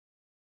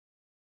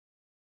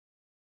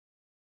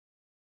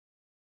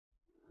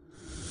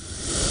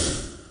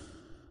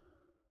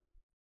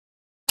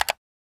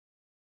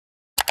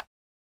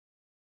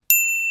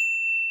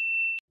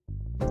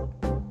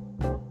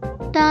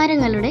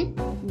താരങ്ങളുടെ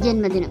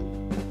ജന്മദിനം.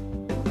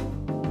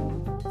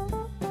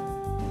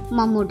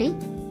 Mammootty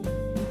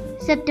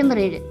September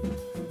 7,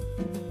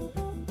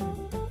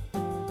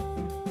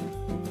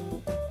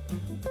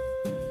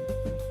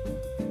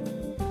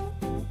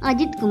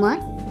 Ajith Kumar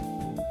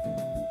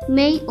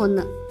May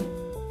 1,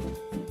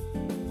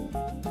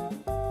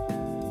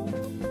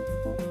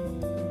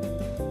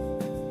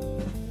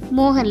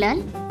 Mohanlal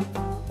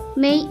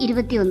May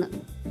 21,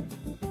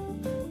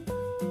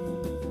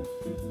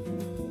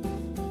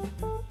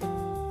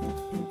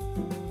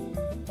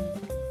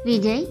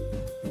 Vijay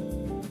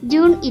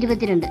June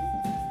 22,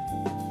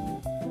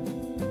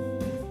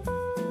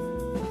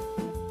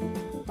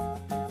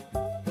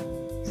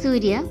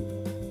 സൂര്യ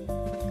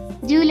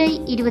July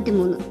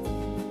 23,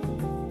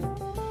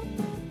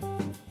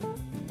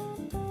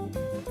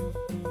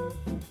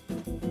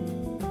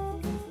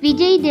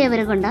 Vijay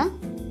Deverakonda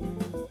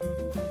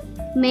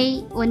May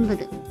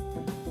 9,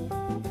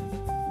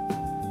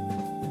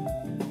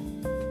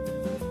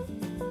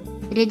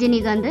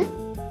 Rajinikanth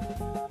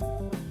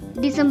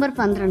December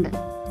 12,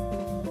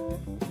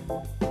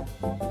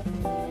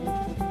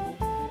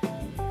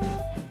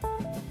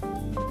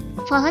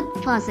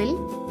 Fahad Fazil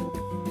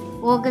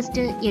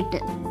August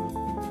 8,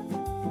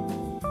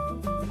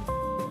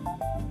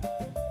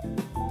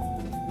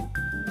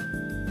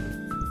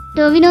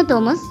 Tovino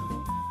Thomas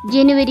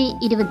ജനുവരി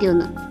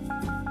 21,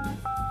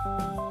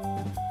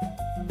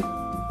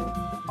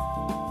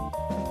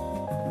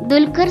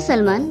 Dulquer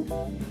Salman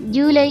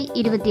July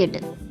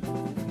 28,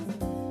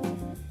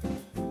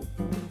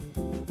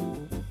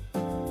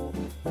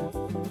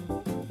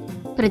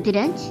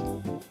 Prithviraj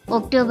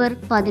October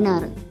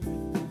 16,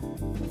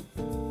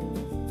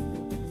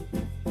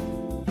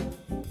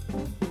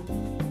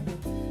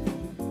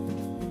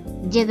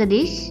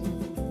 Jagdish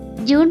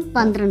June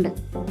 12,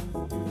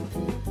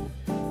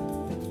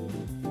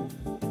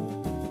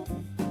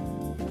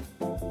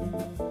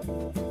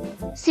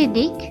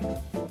 Siddique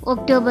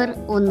October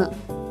 1,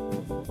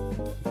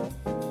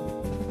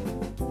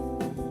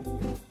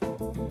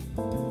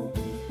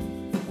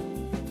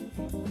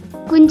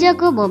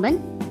 Kunchacko Boban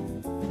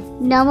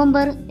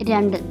November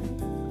 2,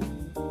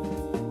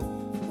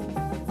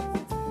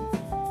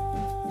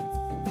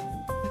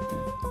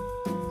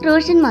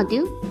 Roshan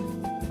Mathew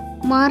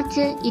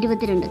March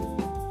 22,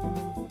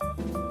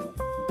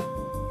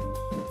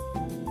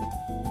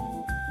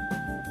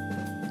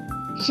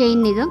 Shane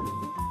Nigam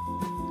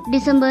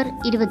December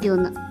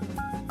 21,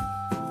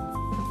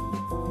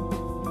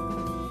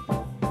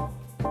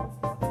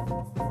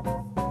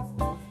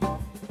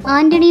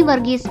 Antony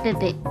Varghese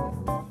Pepe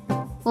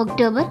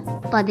October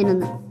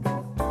 11,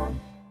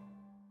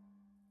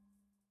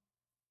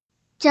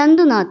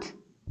 Chandunath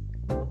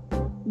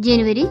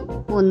ജനുവരി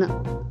 1,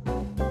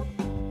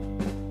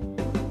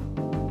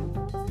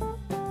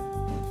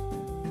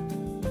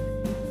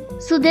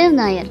 Sudev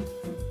Nair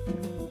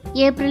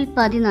April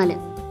 14,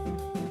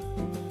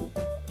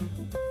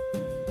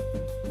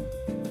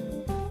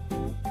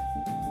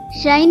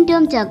 Shine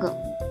Tom Chacko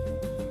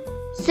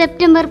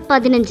September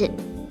 15,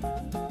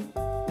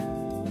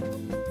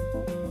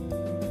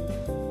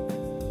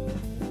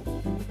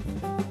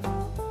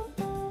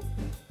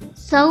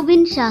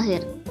 Soubin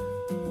Shahir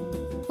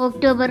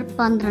October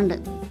 12,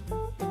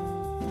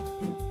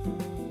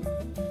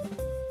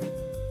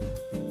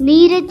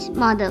 Neeraj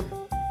Madhav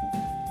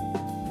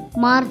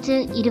March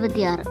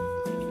 26,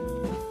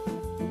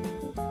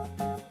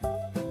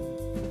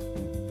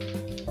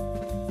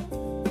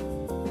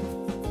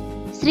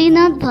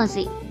 Sreenath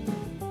Bhasi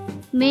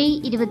May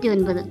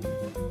 29,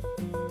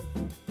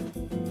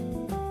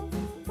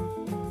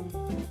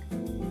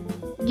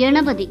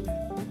 Ganapathi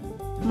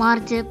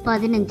March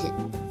 15,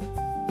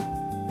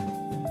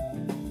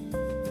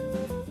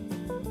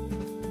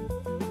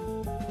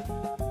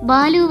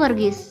 Balu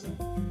Varghese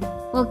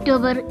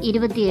October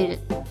 27,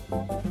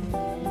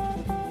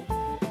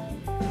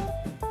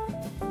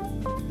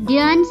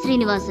 Dhyan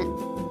Sreenivasan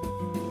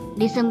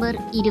December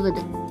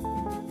 20,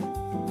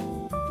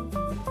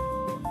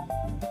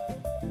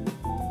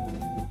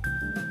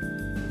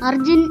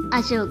 Arjun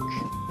Ashok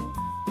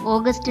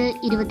August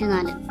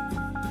 24,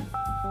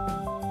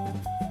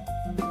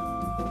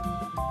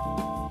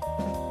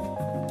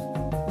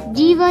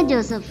 ജീവ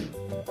Joseph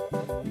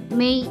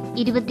May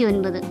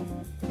 29,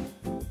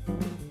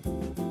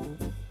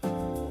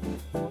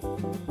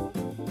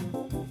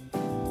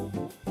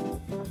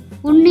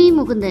 Unni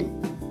Mukundan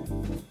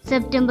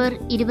September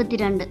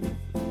 22,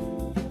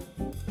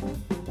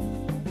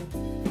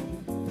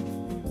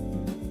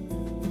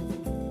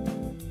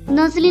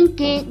 Naslen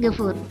K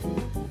Gafoor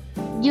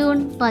June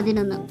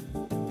 11,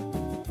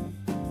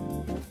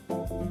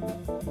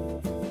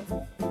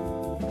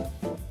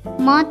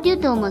 Mathew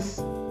Thomas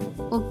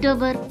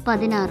October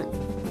 16,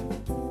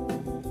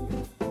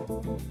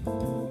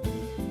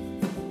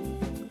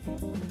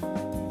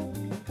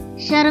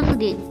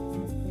 Sharafuddin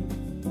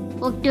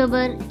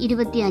October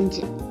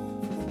 25,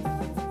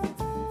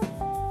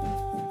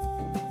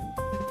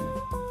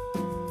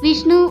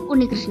 Vishnu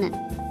Unnikrishnan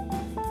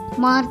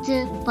March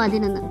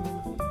 11,